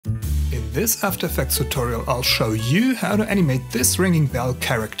this After Effects tutorial I'll show you how to animate this ringing bell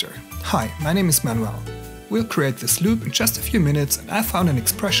character. Hi, my name is Manuel. We'll create this loop in just a few minutes and I found an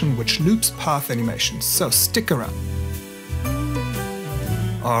expression which loops path animations, so stick around.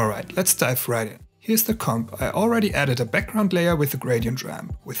 Alright, let's dive right in. Here's the comp. I already added a background layer with a gradient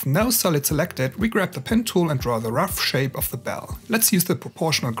ramp. With no solid selected, we grab the pen tool and draw the rough shape of the bell. Let's use the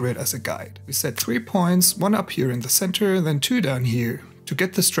proportional grid as a guide. We set 3 points, one up here in the center, then 2 down here, to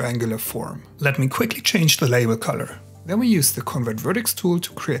get this triangular form. Let me quickly change the label color. Then we use the Convert Vertex tool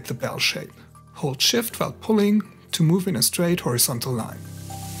to create the bell shape. Hold Shift while pulling to move in a straight horizontal line.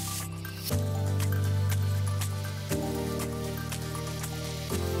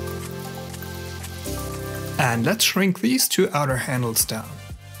 And let's shrink these 2 outer handles down.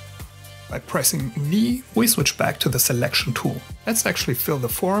 By pressing V, we switch back to the selection tool. Let's actually fill the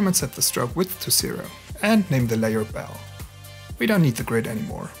form and set the stroke width to 0. And name the layer bell. We don't need the grid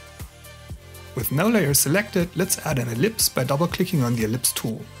anymore. With no layer selected, let's add an ellipse by double-clicking on the ellipse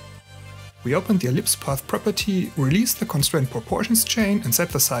tool. We open the ellipse path property, release the constraint proportions chain and set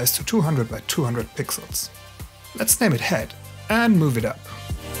the size to 200 by 200 pixels. Let's name it head and move it up.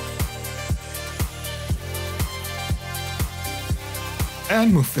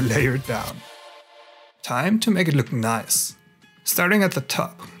 And move the layer down. Time to make it look nice. Starting at the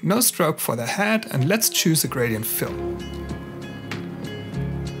top, no stroke for the head, and let's choose a gradient fill.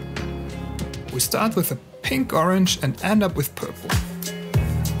 We start with a pink-orange and end up with purple.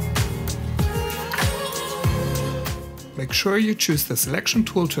 Make sure you choose the selection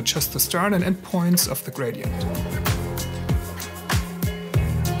tool to adjust the start and end points of the gradient.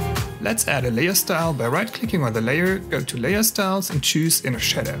 Let's add a layer style by right-clicking on the layer, go to Layer Styles and choose Inner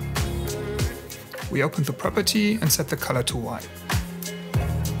Shadow. We open the property and set the color to white.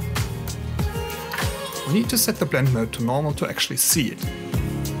 We need to set the blend mode to normal to actually see it.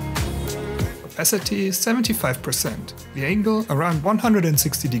 Opacity 75%, the angle around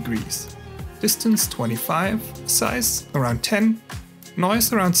 160 degrees, distance 25, size around 10,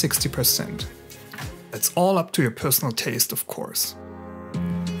 noise around 60%. That's all up to your personal taste, of course.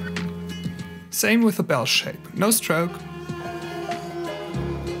 Same with the bell shape, no stroke,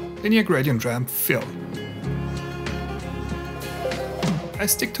 linear gradient ramp fill. I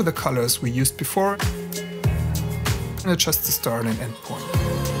stick to the colors we used before and adjust the start and end point.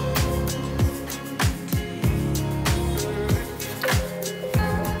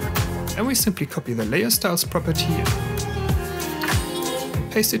 Then we simply copy the Layer Styles property and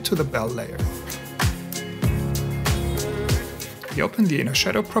paste it to the bell layer. We open the Inner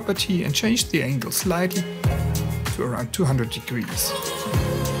Shadow property and change the angle slightly to around 200 degrees.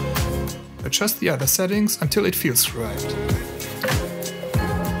 Adjust the other settings until it feels right.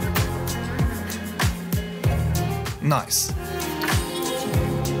 Nice.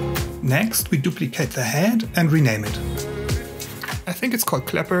 Next, we duplicate the head and rename it. I think it's called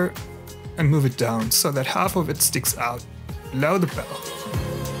Clapper, and move it down so that half of it sticks out below the bell.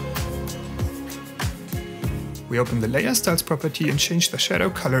 We open the Layer Styles property and change the shadow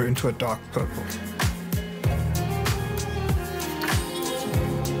color into a dark purple.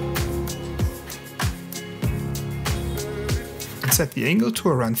 And set the angle to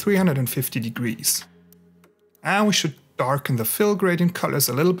around 350 degrees. And we should darken the fill gradient colors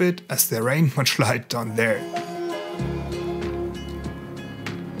a little bit as there ain't much light down there.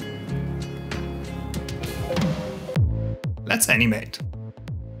 Let's animate.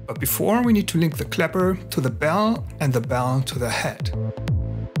 But before we need to link the clapper to the bell and the bell to the head.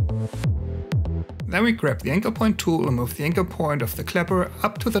 Then we grab the anchor point tool and move the anchor point of the clapper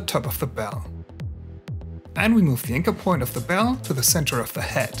up to the top of the bell. And we move the anchor point of the bell to the center of the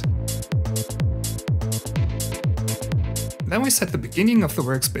head. Then we set the beginning of the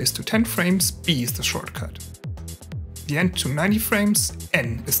workspace to 10 frames, B is the shortcut. The end to 90 frames,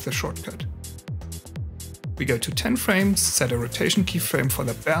 N is the shortcut. We go to 10 frames, set a rotation keyframe for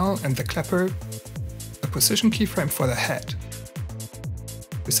the bell and the clapper, a position keyframe for the head.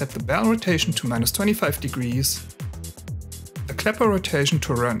 We set the bell rotation to -25 degrees, the clapper rotation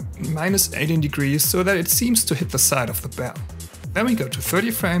to around -18 degrees so that it seems to hit the side of the bell. Then we go to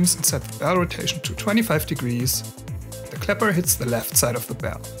 30 frames and set the bell rotation to 25 degrees, the clapper hits the left side of the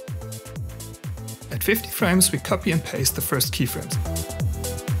bell. At 50 frames we copy and paste the first keyframes.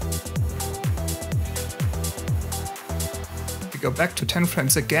 Go back to 10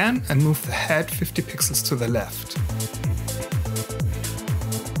 frames again and move the head 50 pixels to the left.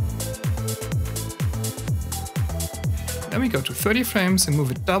 Then we go to 30 frames and move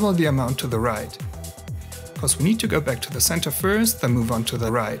it double the amount to the right. Because we need to go back to the center first, then move on to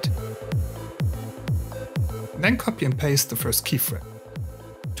the right. Then copy and paste the first keyframe.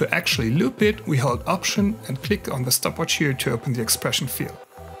 To actually loop it, we hold Option and click on the stopwatch here to open the expression field.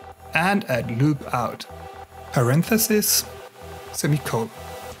 And add LoopOut, parenthesis, semicolon.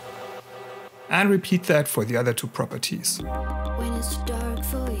 And repeat that for the other two properties. When it's dark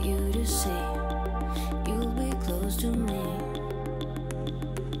for you to see, you'll be close to me.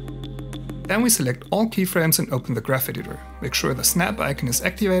 Then we select all keyframes and open the graph editor. Make sure the snap icon is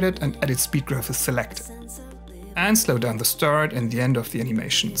activated and edit speed graph is selected. And slow down the start and the end of the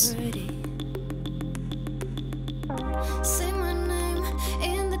animations. Say my name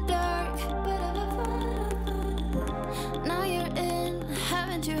in the dark. Now you're in,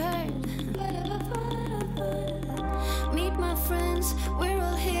 haven't you heard? Meet my friends, we're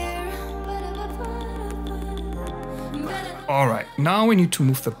all here. Alright, now we need to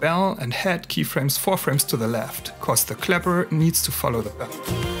move the bell and head keyframes 4 frames to the left, cause the clapper needs to follow the bell.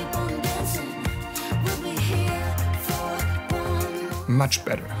 Much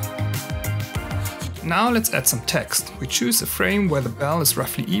better. Now let's add some text. We choose a frame where the bell is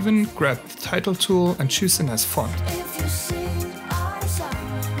roughly even, grab the title tool and choose a nice font.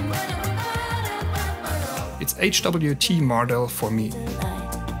 It's HWT Mardel for me.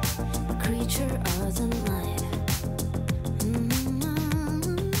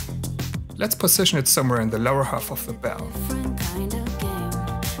 Let's position it somewhere in the lower half of the bell.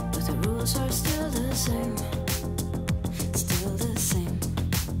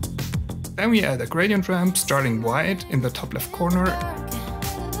 Then we add a gradient ramp starting white in the top left corner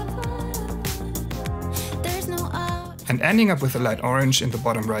and ending up with a light orange in the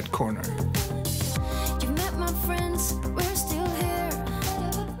bottom right corner.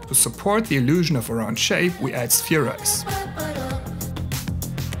 To support the illusion of a round shape, we add spherize.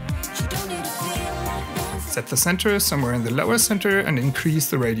 Set the center somewhere in the lower center and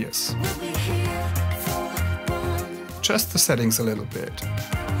increase the radius. Adjust the settings a little bit.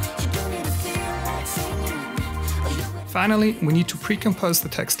 Finally, we need to pre-compose the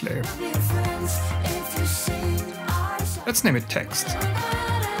text layer. Let's name it text.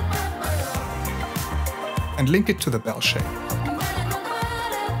 And link it to the bell shape.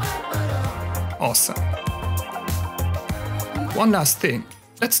 Awesome. One last thing.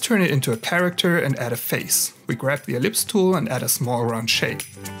 Let's turn it into a character and add a face. We grab the ellipse tool and add a small round shape.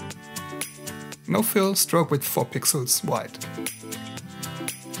 No fill, stroke width 4 pixels wide.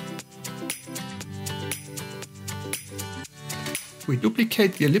 We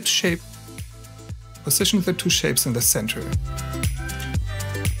duplicate the ellipse shape, position the two shapes in the center.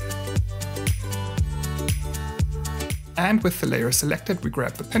 And with the layer selected, we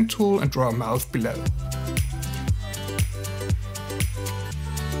grab the pen tool and draw a mouth below.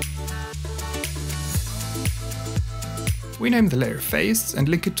 We name the layer Face and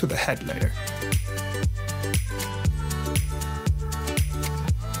link it to the head layer.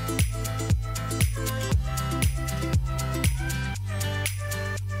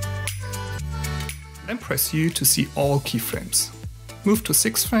 Then press U to see all keyframes. Move to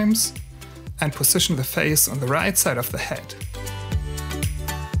 6 frames and position the face on the right side of the head.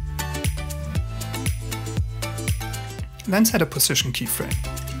 Then set a position keyframe.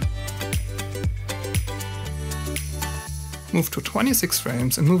 Move to 26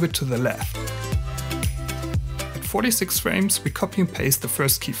 frames and move it to the left. At 46 frames, we copy and paste the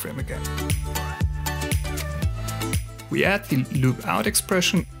first keyframe again. We add the LoopOut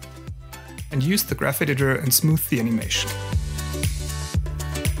expression and use the graph editor and smooth the animation.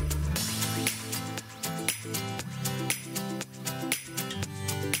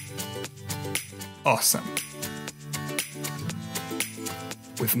 Awesome.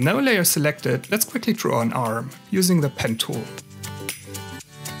 With no layer selected, let's quickly draw an arm using the pen tool.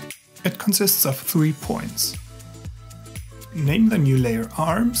 It consists of 3 points. Name the new layer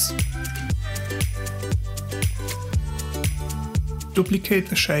Arms. Duplicate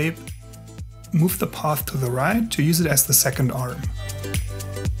the shape. Move the path to the right to use it as the second arm.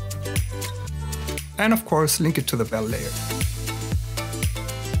 And of course, link it to the bell layer.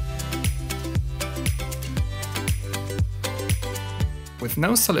 With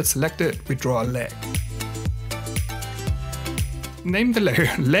no solid selected, we draw a leg. Name the layer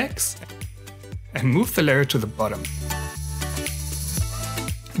Legs and move the layer to the bottom.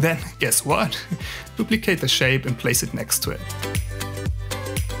 Then, guess what? Duplicate the shape and place it next to it.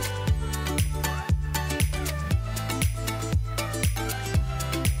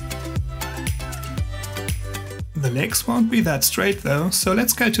 The legs won't be that straight though, so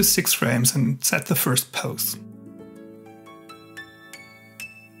let's go to 6 frames and set the first pose.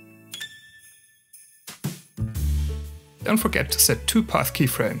 Don't forget to set 2 path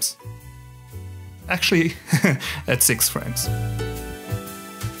keyframes. Actually, at 6 frames.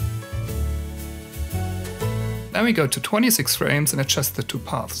 Then we go to 26 frames and adjust the two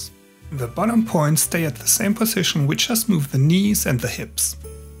paths. The bottom points stay at the same position, we just move the knees and the hips.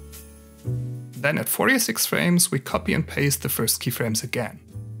 Then at 46 frames we copy and paste the first keyframes again.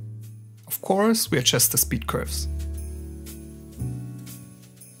 Of course, we adjust the speed curves.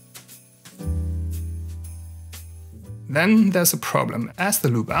 Then there's a problem, as the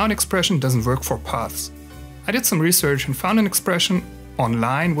LoopOut expression doesn't work for paths. I did some research and found an expression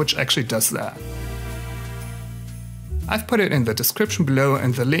online which actually does that. I've put it in the description below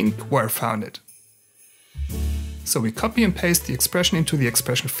and the link where I found it. So we copy and paste the expression into the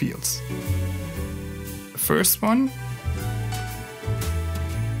expression fields. The first one,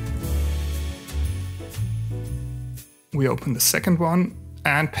 we open the second one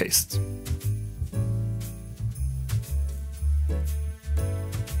and paste.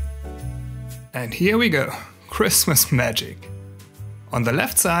 And here we go, Christmas magic. On the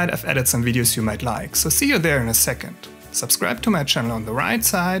left side I've added some videos you might like, so see you there in a second. Subscribe to my channel on the right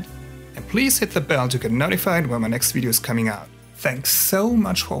side, and please hit the bell to get notified when my next video is coming out. Thanks so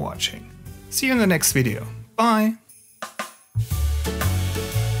much for watching. See you in the next video. Bye!